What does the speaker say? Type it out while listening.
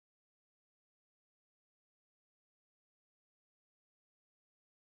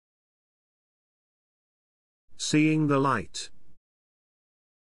Seeing the light.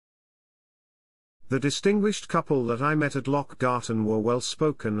 The distinguished couple that I met at Loch Garten were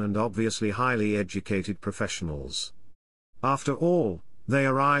well-spoken and obviously highly educated professionals. After all, they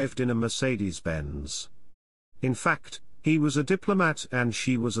arrived in a Mercedes-Benz. In fact, he was a diplomat and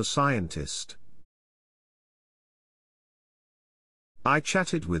she was a scientist. I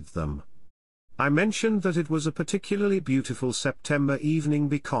chatted with them. I mentioned that it was a particularly beautiful September evening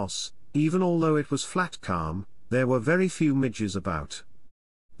because, even although it was flat calm, there were very few midges about.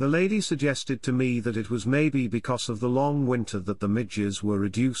 The lady suggested to me that it was maybe because of the long winter that the midges were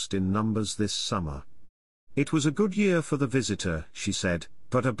reduced in numbers this summer. It was a good year for the visitor, she said,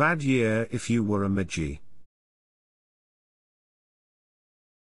 but a bad year if you were a midgie.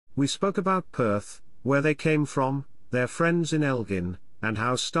 We spoke about Perth, where they came from, their friends in Elgin, and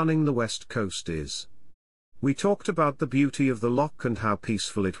how stunning the west coast is. We talked about the beauty of the loch and how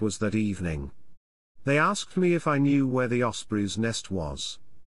peaceful it was that evening. They asked me if I knew where the osprey's nest was.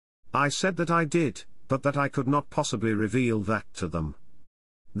 I said that I did, but that I could not possibly reveal that to them.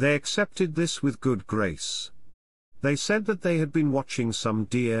 They accepted this with good grace. They said that they had been watching some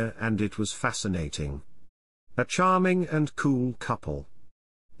deer and it was fascinating. A charming and cool couple.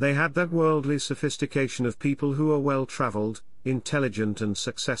 They had that worldly sophistication of people who are well-traveled, intelligent and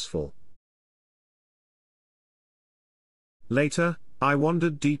successful. Later, I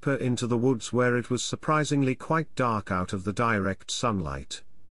wandered deeper into the woods where it was surprisingly quite dark out of the direct sunlight.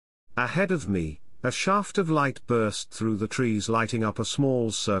 Ahead of me, a shaft of light burst through the trees, lighting up a small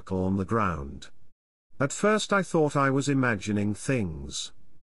circle on the ground. At first I thought I was imagining things.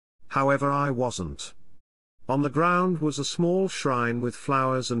 However, I wasn't. On the ground was a small shrine with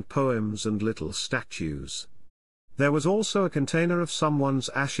flowers and poems and little statues. There was also a container of someone's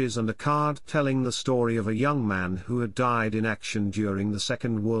ashes and a card telling the story of a young man who had died in action during the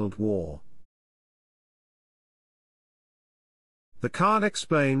Second World War. The card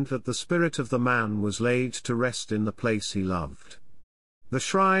explained that the spirit of the man was laid to rest in the place he loved. The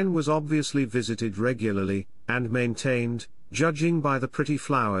shrine was obviously visited regularly, and maintained, judging by the pretty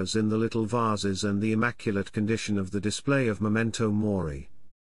flowers in the little vases and the immaculate condition of the display of memento mori.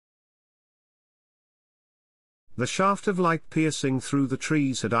 The shaft of light piercing through the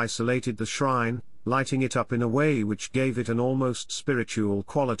trees had isolated the shrine, lighting it up in a way which gave it an almost spiritual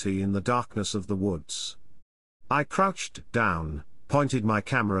quality in the darkness of the woods. I crouched down, pointed my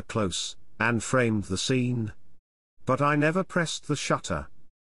camera close, and framed the scene. But I never pressed the shutter.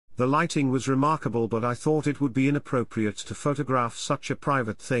 The lighting was remarkable, but I thought it would be inappropriate to photograph such a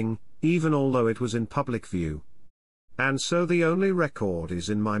private thing, even although it was in public view. And so the only record is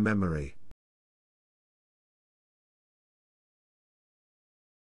in my memory.